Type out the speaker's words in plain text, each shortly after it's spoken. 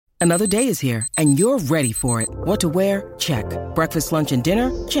Another day is here, and you're ready for it. What to wear? Check. Breakfast, lunch, and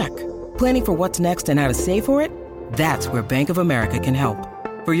dinner? Check. Planning for what's next and how to save for it? That's where Bank of America can help.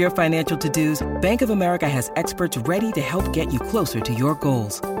 For your financial to-dos, Bank of America has experts ready to help get you closer to your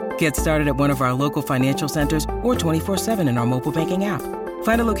goals. Get started at one of our local financial centers or 24/7 in our mobile banking app.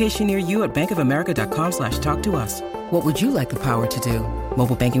 Find a location near you at bankofamerica.com/talktous. What would you like the power to do?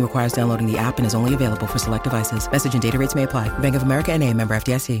 Mobile banking requires downloading the app and is only available for select devices. Message and data rates may apply. Bank of America NA, member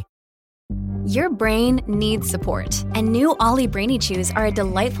FDIC. Your brain needs support, and new Ollie Brainy Chews are a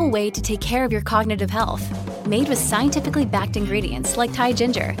delightful way to take care of your cognitive health. Made with scientifically backed ingredients like Thai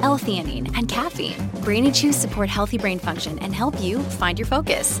ginger, L-theanine, and caffeine, Brainy Chews support healthy brain function and help you find your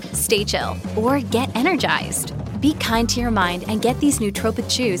focus, stay chill, or get energized. Be kind to your mind and get these nootropic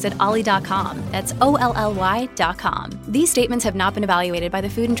chews at ollie.com. That's OLLY.com. These statements have not been evaluated by the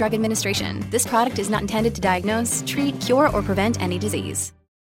Food and Drug Administration. This product is not intended to diagnose, treat, cure, or prevent any disease.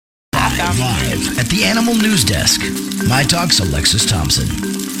 Live at the Animal News Desk, My Talk's Alexis Thompson.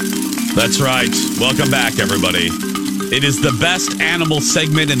 That's right. Welcome back, everybody. It is the best animal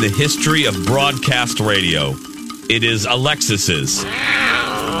segment in the history of broadcast radio. It is Alexis's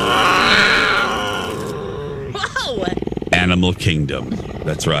Animal Kingdom.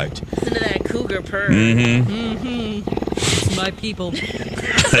 That's right. Listen to that cougar purr. It's my people.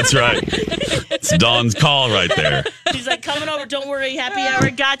 That's right. It's Dawn's call right there. She's like, coming over, don't worry, happy hour,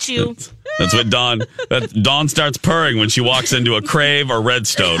 got you. That's what Dawn starts purring when she walks into a Crave or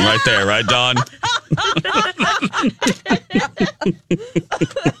Redstone. Right there, right, Dawn?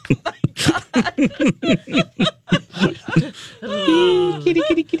 Kitty,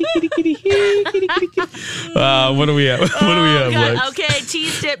 kitty, kitty, kitty, kitty, kitty, kitty, kitty. What do we have? What do we have, God. Lex? Okay,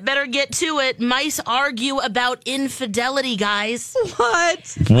 teased it. Better get to it. Mice argue about infidelity, guys.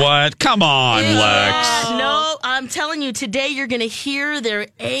 What? Come on, Lex. No, I'm telling you, today you're going to hear they're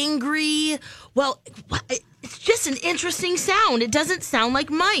angry. Well, it's just an interesting sound. It doesn't sound like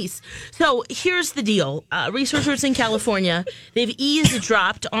mice. So here's the deal. Researchers in California, they've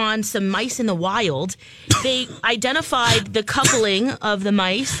eavesdropped on some mice in the wild. They identified the coupling of the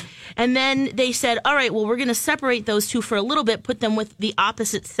mice, and then they said, all right, well, we're going to separate those two for a little bit, put them with the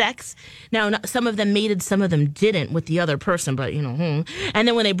opposite sex. Now, some of them mated, some of them didn't with the other person, but, And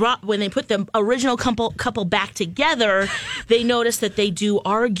then when they put the original couple back together, they noticed that they do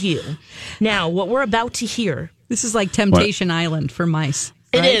argue. Now, what we're about to hear. This is like Temptation Island for mice.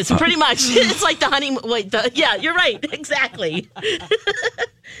 It right? is, pretty much. It's like the honeymoon. Yeah, you're right. Exactly.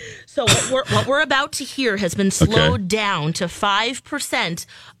 So what we're about to hear has been slowed down to 5%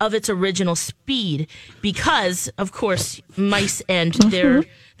 of its original speed because, of course, mice and their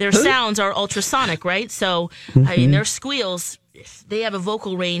sounds are ultrasonic, right? So, I mean, their squeals, they have a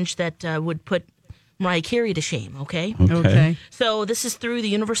vocal range that would put Mariah Carey to shame, okay? Okay. So this is through the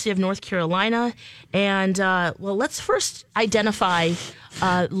University of North Carolina. And, let's first identify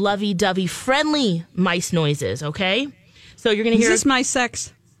lovey-dovey friendly mice noises, okay? So you're going to hear... Is this mice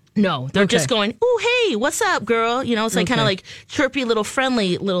sex? No, they're just going, oh, hey, what's up, girl? It's like kind of like chirpy little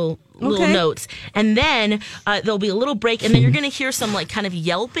friendly little notes. And then there'll be a little break, and then you're going to hear some like kind of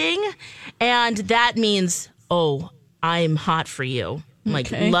yelping, and that means, oh, I'm hot for you. Like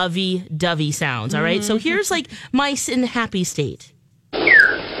lovey-dovey sounds, all right? So here's like mice in happy state.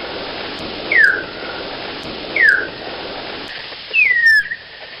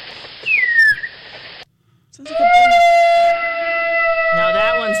 Now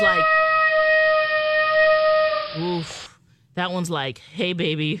that one's like, oof. That one's like, hey,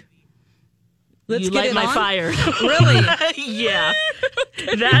 baby. Let's you get light it my on? fire. Really? Yeah.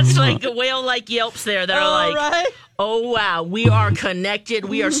 That's like the whale-like yelps there that are like, right. oh, wow, we are connected.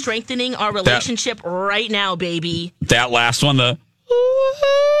 We are strengthening our relationship right now, baby. That last one, Yeah.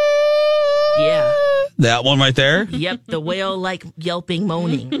 that one right there? Yep, the whale-like yelping,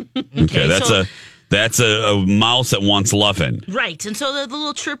 moaning. Okay, that's a mouse that wants loving. Right, and so the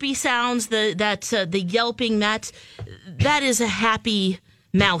little chirpy sounds, the yelping, that is a happy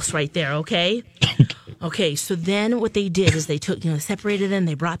mouse right there, okay? Okay, so then what they did is they took, separated them,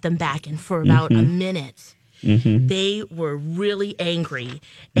 they brought them back, and for about a minute, they were really angry.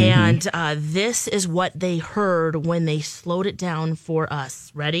 And this is what they heard when they slowed it down for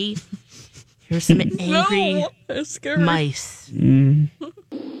us. Ready? Here's some angry mice.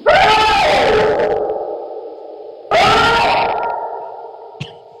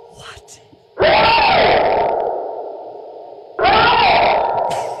 What?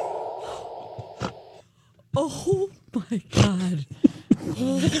 Oh my God.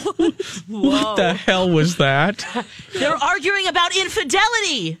 What the hell was that? They're arguing about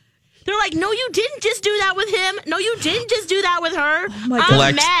infidelity. They're like, no, you didn't just do that with him. No, you didn't just do that with her. my I'm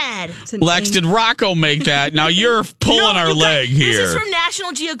God. mad. Lex, did Rocco make that? Now you're pulling our leg here. This is from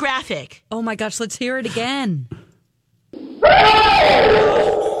National Geographic. Oh my gosh, let's hear it again.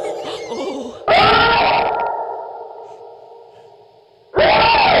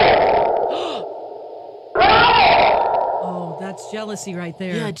 Oh, that's jealousy right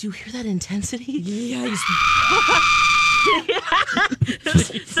there. Yeah, do you hear that intensity? Yeah, he's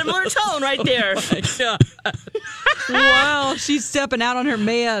Similar tone right there. wow, she's stepping out on her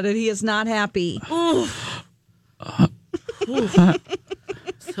man, and he is not happy.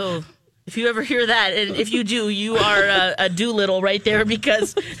 So if you ever hear that, and if you do, you are a Doolittle right there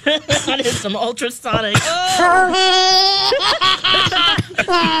because that is some ultrasonic.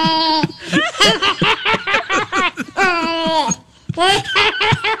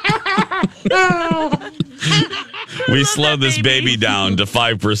 We slowed this baby down to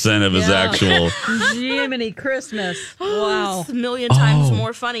 5% of his actual. Jiminy Christmas. Wow. It's a million times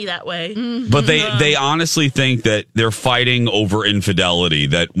more funny that way. But they honestly think that they're fighting over infidelity.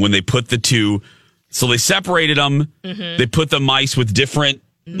 That when they put the two, so they separated them. They put the mice with different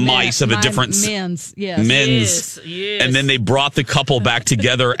mice of a different men's. Yes. men's, Yes. and then they brought the couple back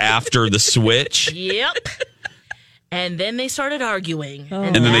together after the switch. Yep. And then they started arguing.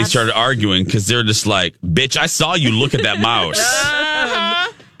 And then they started arguing because they're just like, bitch, I saw you look at that mouse.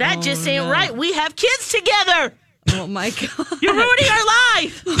 That just ain't right. We have kids together. Oh my God. You're ruining our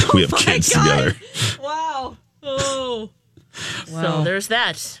life. We have kids together. Wow. Oh. So there's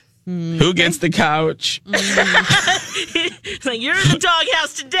that. Who gets the couch? It's like, you're in the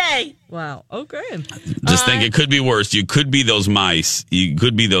doghouse today. Wow. Okay. Just think it could be worse. You could be those mice. You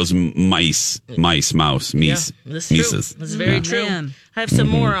could be those mouse. This is true. Mises. This is very true. Man. I have some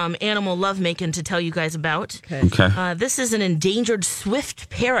more animal lovemaking to tell you guys about. Okay. This is an endangered swift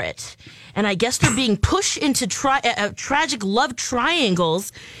parrot, and I guess they're being pushed into tragic love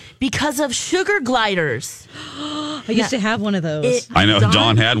triangles because of sugar gliders. I used to have one of those. I know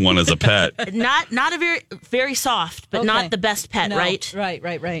Dawn had one as a pet. Not a very soft, but Okay. not the best pet, No. right?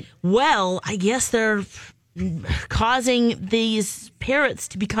 Right. Well, I guess they're causing these parrots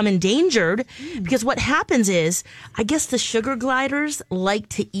to become endangered because what happens is, I guess the sugar gliders like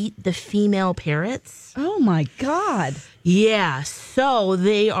to eat the female parrots. Oh my God. Yeah, so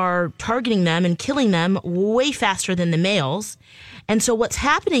they are targeting them and killing them way faster than the males. And so what's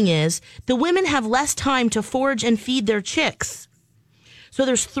happening is the women have less time to forage and feed their chicks. So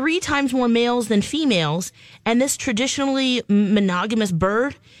there's 3 times more males than females, and this traditionally monogamous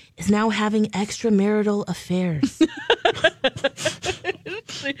bird is now having extramarital affairs.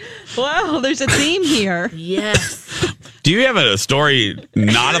 Wow, there's a theme here. Yes. Do you have a story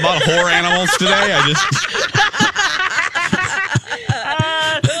not about horror animals today?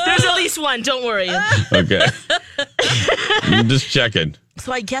 There's at least one, don't worry. Okay. I'm just checking.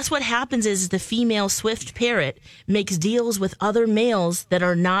 So I guess what happens is the female swift parrot makes deals with other males that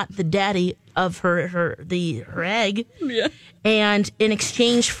are not the daddy of her egg. Yeah. And in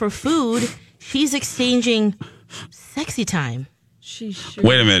exchange for food, she's exchanging sexy time. She sure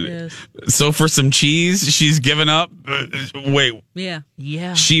Wait a minute. is. So for some cheese, she's given up. Wait, Yeah.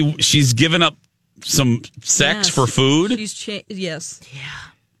 Yeah. she's given up some sex Yes. for food. Yes.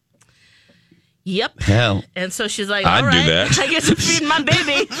 Yep. Hell, And so she's like, I'd all do right, that. I guess I'm feeding my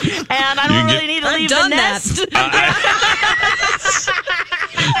baby, and I You don't get- really need to I've leave the done that. nest.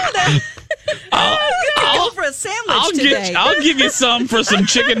 Go for a sandwich today. I'll give you some for some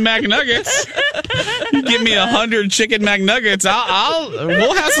chicken McNuggets. You give me 100 chicken McNuggets.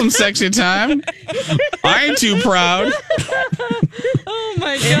 We'll have some sexy time. I ain't too proud. Oh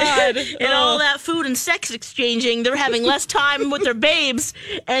my God. And all that food and sex exchanging, they're having less time with their babes,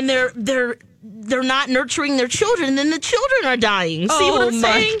 and they're not nurturing their children, and then the children are dying. See what I'm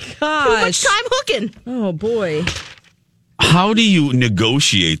saying? Too much Gosh. time hooking. Oh boy. How do you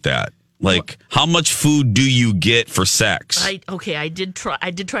negotiate that? Like, how much food do you get for sex? I did try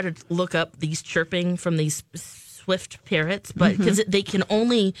to look up these chirping from these swift parrots, but because they can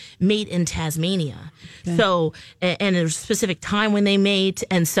only mate in Tasmania, so and there's a specific time when they mate,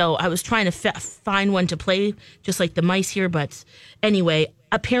 and so I was trying to find one to play just like the mice here, but anyway,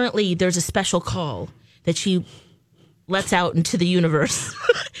 apparently there's a special call that she lets out into the universe,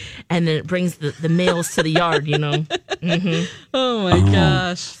 and then it brings the males to the yard. You know. Oh my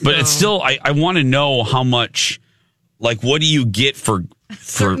gosh. But it's still, I want to know how much, like, what do you get for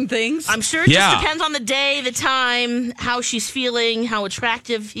Certain things. I'm sure it Yeah. just depends on the day, the time, how she's feeling, how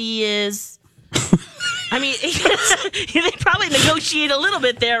attractive he is. I mean, they probably negotiate a little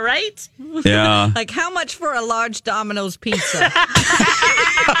bit there, right? Yeah. Like, how much for a large Domino's pizza?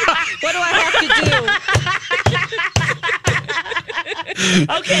 What do I have to do?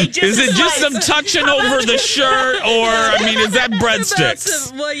 Okay, Is it just some touching over the shirt, or is that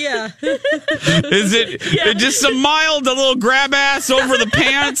breadsticks? Well, yeah. Is it just some mild, a little grab ass over the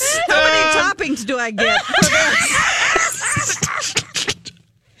pants? How many toppings do I get for this?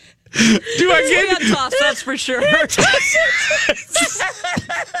 Do I get tossed? That's for sure.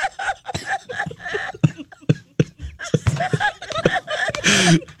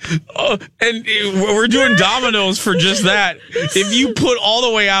 Oh, and we're doing Domino's for just that. If you put all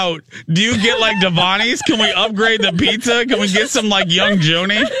the way out, do you get like Devani's? Can we upgrade the pizza? Can we get some like Young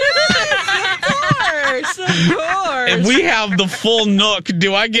Joni? Of course. If we have the full nook,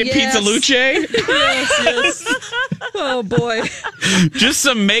 do I get Yes. Pizza Luce? Yes. Oh, boy. Just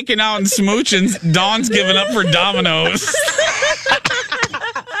some making out and smooching. Dawn's giving up for Domino's.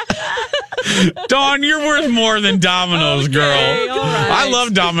 Dawn, you're worth more than Domino's, girl. all right. I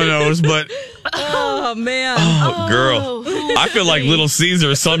love Domino's, but Oh, man. girl, I feel like Little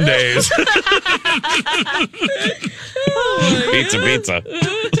Caesar some days. Pizza.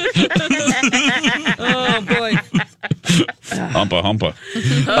 Oh, boy. Humpa.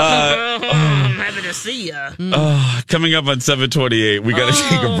 I'm happy to see ya. Coming up on 7:28, we got to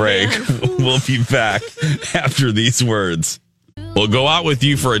take a break. We'll be back after these words. We'll go out with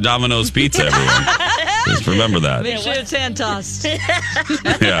you for a Domino's pizza, everyone. Just remember that. Make sure it's hand tossed.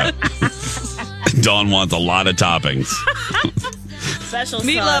 Yeah. Dawn wants a lot of toppings. Special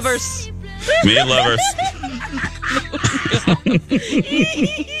Meat sauce. lovers. Meat lovers.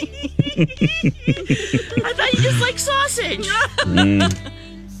 I thought you just like sausage.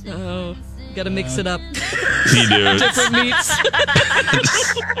 Oh, gotta mix it up. You do. Different meats.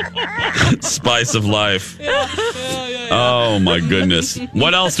 Spice of life. Oh, my goodness.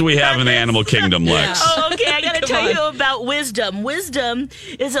 What else do we have in the animal kingdom, Lex? Oh, okay. I got to tell on. you about Wisdom. Wisdom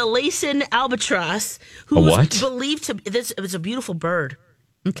is a Laysan albatross who A was what? believed to. It was a beautiful bird.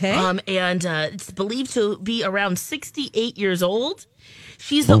 Okay. And it's believed to be around 68 years old.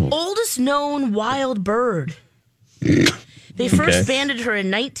 She's the oldest known wild bird. They first banded her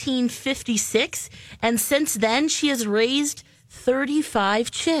in 1956, and since then she has raised 35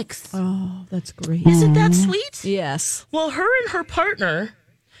 chicks. Oh, that's great. Isn't that sweet? Yes. Well, her and her partner,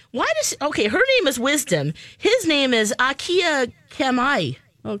 her name is Wisdom. His name is Akia Kamai.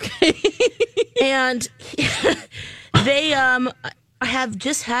 Okay. And they have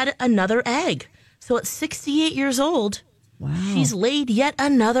just had another egg. So at 68 years old, she's laid yet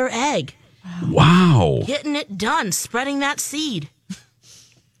another egg. Wow. Getting it done, spreading that seed.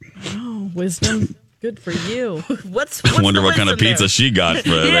 Oh, Wisdom. Good for you. What's I wonder the what kind of wisdom pizza there? she got for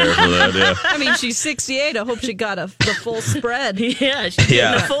that. Yeah. I mean, she's 68. I hope she got the full spread. Yeah, she's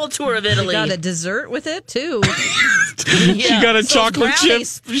getting a full tour of Italy. Got a dessert with it, too. She got a chocolate chip.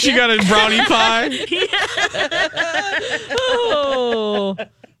 brownies. She got a brownie pie. Oh.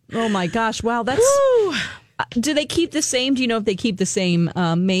 Oh, my gosh. Wow, that's... do they keep the same? Do you know if they keep the same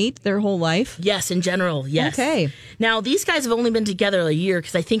mate their whole life? Yes, in general, yes. Okay. Now, these guys have only been together a year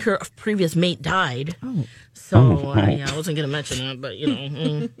because I think her previous mate died. Oh. So, I wasn't going to mention that, but,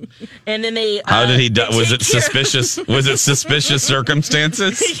 And then they... How did he die? they Was it take care- suspicious? Was it suspicious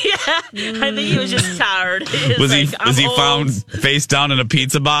circumstances? Yeah, I think he was just tired. Was he I'm old. found face down in a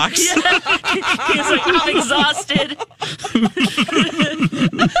pizza box? He was like, I'm exhausted.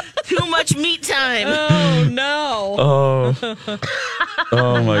 Too much meat time. Oh, no.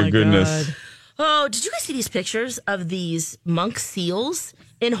 Oh my goodness. God. Oh, did you guys see these pictures of these monk seals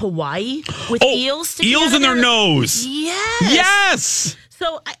in Hawaii with eels sticking Eels out of in their nose. Yes. Yes.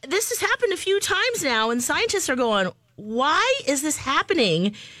 So this has happened a few times now, and scientists are going, why is this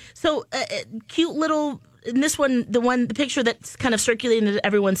happening? So cute little, in this one, the picture that's kind of circulating that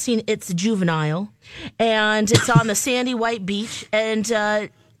everyone's seen, it's juvenile, and it's on the sandy white beach, and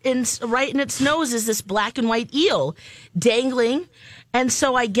right in its nose is this black and white eel dangling. And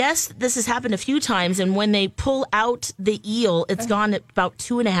so I guess this has happened a few times, and when they pull out the eel, it's gone about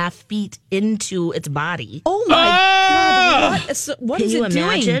 2.5 feet into its body. Oh, my God. What Can is you it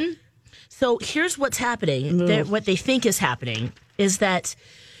imagine? doing? So here's what's happening. What they think is happening is that,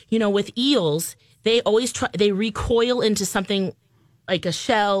 with eels, they always they recoil into something like a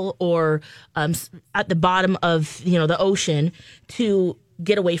shell or at the bottom of the ocean to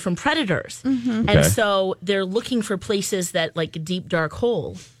get away from predators. Mm-hmm. And so they're looking for places that like a deep dark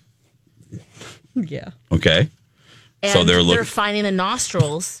hole. Yeah. Okay. And So they're finding the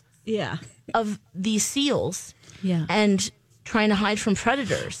nostrils Yeah. of these seals Yeah. and trying to hide from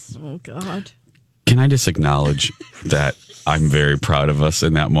predators. Oh, God. Can I just acknowledge that I'm very proud of us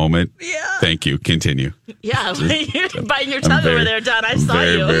in that moment? Yeah. Thank you. Continue. Yeah, you're biting your tongue over there, Don. I saw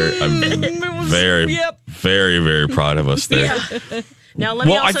you. I'm very, very proud of us there. Yeah. Now, let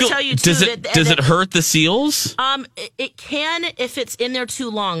me also tell you, too, does it hurt the seals? It can if it's in there too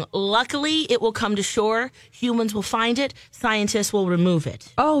long. Luckily, it will come to shore. Humans will find it. Scientists will remove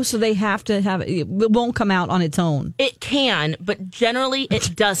it. Oh, so they have to have it won't come out on its own. It can, but generally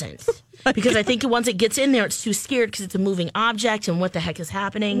it doesn't. Because I think once it gets in there, it's too scared because it's a moving object and what the heck is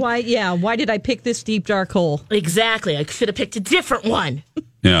happening. Why? Yeah. Why did I pick this deep, dark hole? Exactly. I should have picked a different one.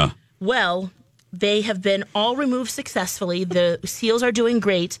 Yeah. Well, they have been all removed successfully. The seals are doing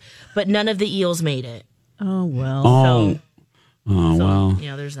great, but none of the eels made it. Oh, well. Oh, well.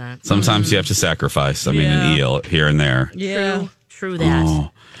 Yeah, there's that. Sometimes you have to sacrifice. I mean, an eel here and there. Yeah. True that.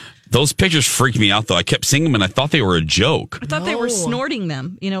 Oh. Those pictures freaked me out, though. I kept seeing them, and I thought they were a joke. I thought they were snorting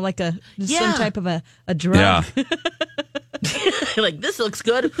them, like some type of a drug. Yeah. Like, this looks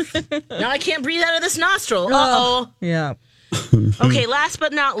good. Now I can't breathe out of this nostril. Uh-oh. Yeah. Okay, last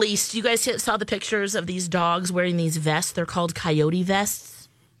but not least, you guys saw the pictures of these dogs wearing these vests. They're called coyote vests.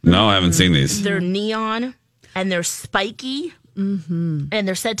 No, I haven't seen these. They're neon, and they're spiky, and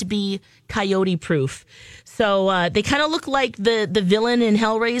they're said to be coyote-proof. So they kind of look like the villain in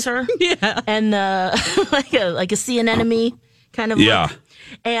Hellraiser. Yeah. And like a sea anemone kind of look.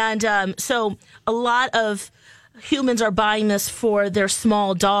 And so a lot of humans are buying this for their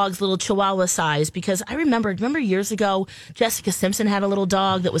small dogs, little Chihuahua size, because I remember years ago, Jessica Simpson had a little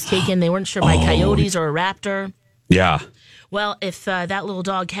dog that was taken. They weren't sure by coyotes or a raptor. Yeah. Well, if that little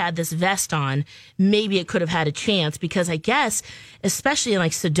dog had this vest on, maybe it could have had a chance, because I guess, especially in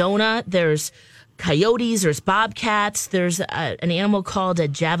like Sedona, there's coyotes, there's bobcats, there's an animal called a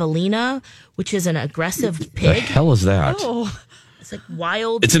javelina, which is an aggressive The pig. hell is that? Oh. It's like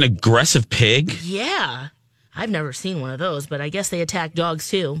wild. It's an aggressive pig? Yeah. I've never seen one of those, but I guess they attack dogs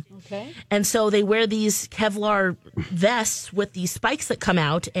too. Okay. And so they wear these Kevlar vests with these spikes that come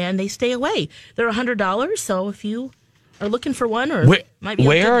out, and they stay away. They're $100, so if you are looking for one, or might be a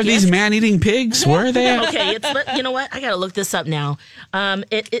where good are these gift. man-eating pigs? Where are they at? Okay, you know what? I got to look this up now.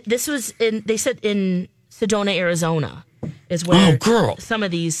 This was they said in Sedona, Arizona, is where girl. some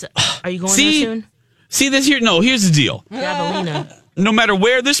of these. Are you going there soon? See this here? No, here's the deal. Javelina. No matter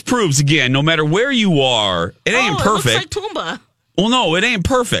where, this proves again, no matter where you are, it ain't perfect. It looks like Pumbaa. Well, no, it ain't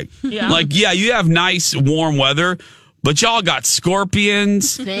perfect. Yeah. Like, yeah, you have nice warm weather, but y'all got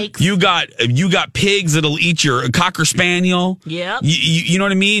scorpions. Snakes. You got pigs that'll eat your cocker spaniel. Yep. You know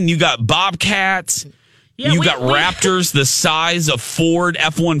what I mean? You got bobcats. Yeah, you got raptors the size of Ford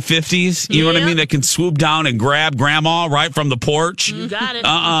F-150s. You know what I mean? That can swoop down and grab grandma right from the porch. You got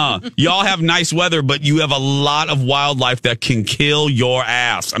it. Y'all have nice weather, but you have a lot of wildlife that can kill your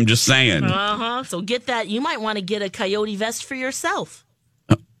ass. I'm just saying. So get that. You might want to get a coyote vest for yourself.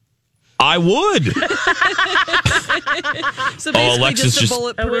 I would. So basically Alexis just a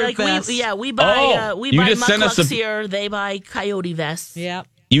bulletproof vest. We buy you just sent us mucklucks here. They buy coyote vests. Yeah.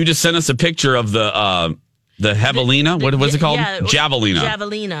 You just sent us a picture of the javelina. What was it called? Yeah, Javelina.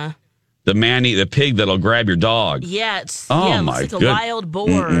 Javelina. The pig that'll grab your dog. Yeah, it my looks like good- a wild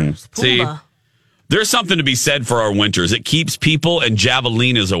boar. It's See, Pumbaa. there's something to be said for our winters. It keeps people and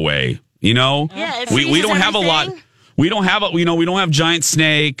javelinas away. You know, Yeah, it we freezes don't have a lot. everything. We don't have we don't have giant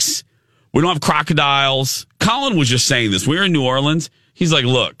snakes. We don't have crocodiles. Colin was just saying this. We were in New Orleans. He's like,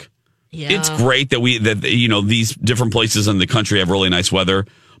 look, it's great that these different places in the country have really nice weather.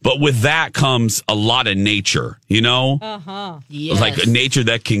 But with that comes a lot of nature, Yes. like nature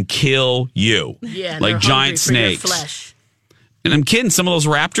that can kill you, Yeah, like they're giant hungry for your snakes. flesh. And I'm kidding, some of those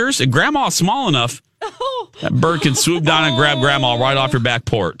raptors, and grandma's small enough, that bird can swoop down and grab grandma right off your back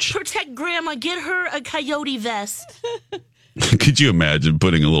porch. Protect grandma. Get her a coyote vest. Could you imagine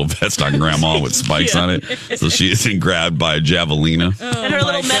putting a little vest on grandma with spikes on it so she isn't grabbed by a javelina? And her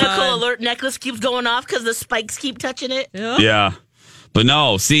little medical alert necklace keeps going off because the spikes keep touching it. Yeah. But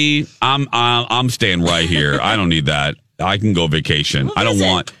no, see, I'm staying right here. I don't need that. I can go vacation. I don't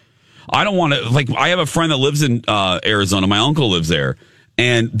want to, like, I have a friend that lives in Arizona. My uncle lives there.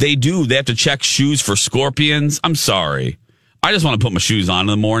 And they have to check shoes for scorpions. I'm sorry. I just want to put my shoes on in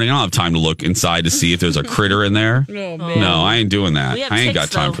the morning. I don't have time to look inside to see if there's a critter in there. Oh, man. No, I ain't doing that. We have I ain't ticks,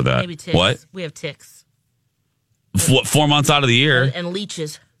 got time though. for that. Maybe ticks. What? We have ticks 4 months out of the year? and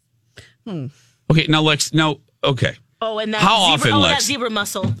leeches. Okay, now, Lex, okay. Oh, and that How zebra, often, that Lex? zebra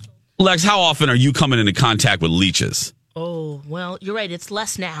mussel. Lex, how often are you coming into contact with leeches? Oh, well, you're right. It's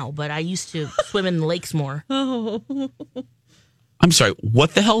less now, but I used to swim in the lakes more. I'm sorry.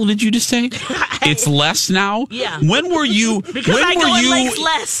 What the hell did you just say? It's less now. Yeah. When were you? Because when I were go in you? lakes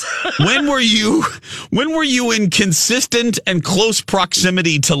less. When were you? When were you in consistent and close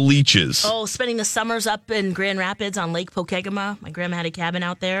proximity to leeches? Oh, spending the summers up in Grand Rapids on Lake Pokegama. My grandma had a cabin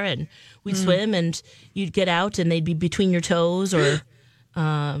out there, and we'd swim, and you'd get out, and they'd be between your toes, or,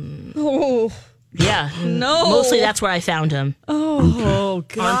 Oh, yeah. No. Mostly that's where I found him. oh,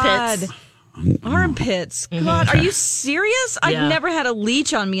 God. Armpits. Armpits. God, are you serious? Yeah. I've never had a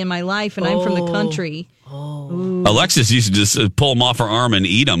leech on me in my life, and I'm from the country. Alexis used to just pull them off her arm and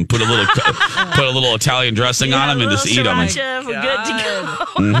eat them. Put a little Italian dressing on them and just eat them. Sriracha, we're good to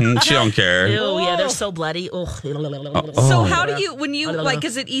go. She don't care. Ew, yeah, they're so bloody. Ugh. So how do you, when you, like,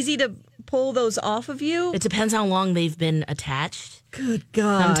 is it easy to pull those off of you? It depends how long they've been attached. Good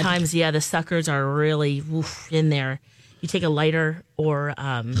God. Sometimes, yeah, the suckers are really in there. You take a lighter or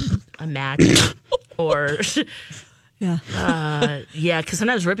a match or, Yeah. yeah, because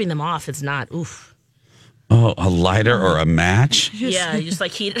sometimes ripping them off, it's not, oof. Oh, a lighter or a match? Yeah, you just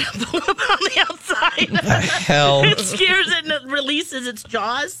like heat it up on the outside. The hell? It scares it and it releases its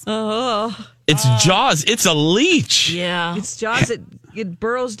jaws. Oh. It's Jaws. It's a leech. Yeah. It's jaws. It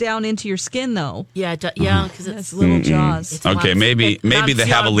burrows down into your skin, though. Yeah, because It's it's little jaws. It's Okay, lots- maybe it the lots your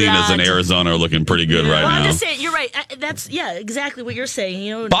javelinas in blood. Arizona are looking pretty good right Well, I'm now. just saying, you're right. That's exactly what you're saying.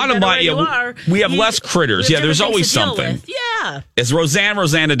 You know, Bottom no matter line, where yeah, you are, we have less critters. we Yeah, have there's different always things to deal something. with. Yeah. As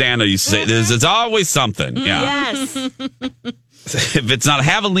Rosanna Dana used to say, there's always something. Yeah. Yes. If it's not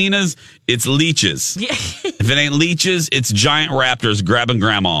javelinas, it's leeches. Yeah. If it ain't leeches, it's giant raptors grabbing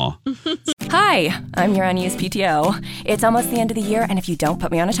grandma. Hi, I'm your unused PTO. It's almost the end of the year, and if you don't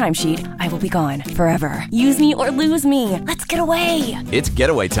put me on a timesheet, I will be gone forever. Use me or lose me. Let's get away. It's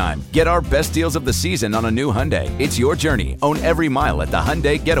getaway time. Get our best deals of the season on a new Hyundai. It's your journey. Own every mile at the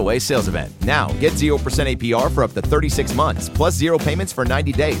Hyundai Getaway Sales Event. Now, get 0% APR for up to 36 months, plus 0 payments for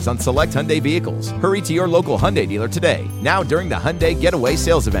 90 days on select Hyundai vehicles. Hurry to your local Hyundai dealer today. Now during the Hyundai Getaway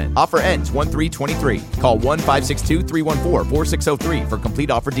Sales Event. Offer ends 1/3/23. Call 1-562-314-4603 for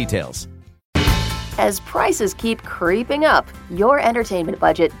complete offer details. As prices keep creeping up, your entertainment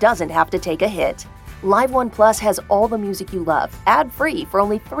budget doesn't have to take a hit. Live One Plus has all the music you love, ad-free for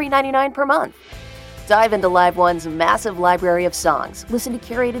only $3.99 per month. Dive into Live One's massive library of songs, listen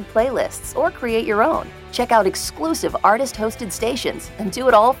to curated playlists, or create your own. Check out exclusive artist-hosted stations, and do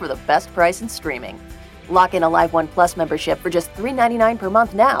it all for the best price in streaming. Lock in a Live One Plus membership for just $3.99 per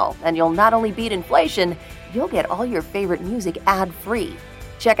month now, and you'll not only beat inflation, you'll get all your favorite music ad-free.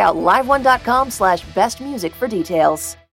 Check out liveone.com/bestmusic for details.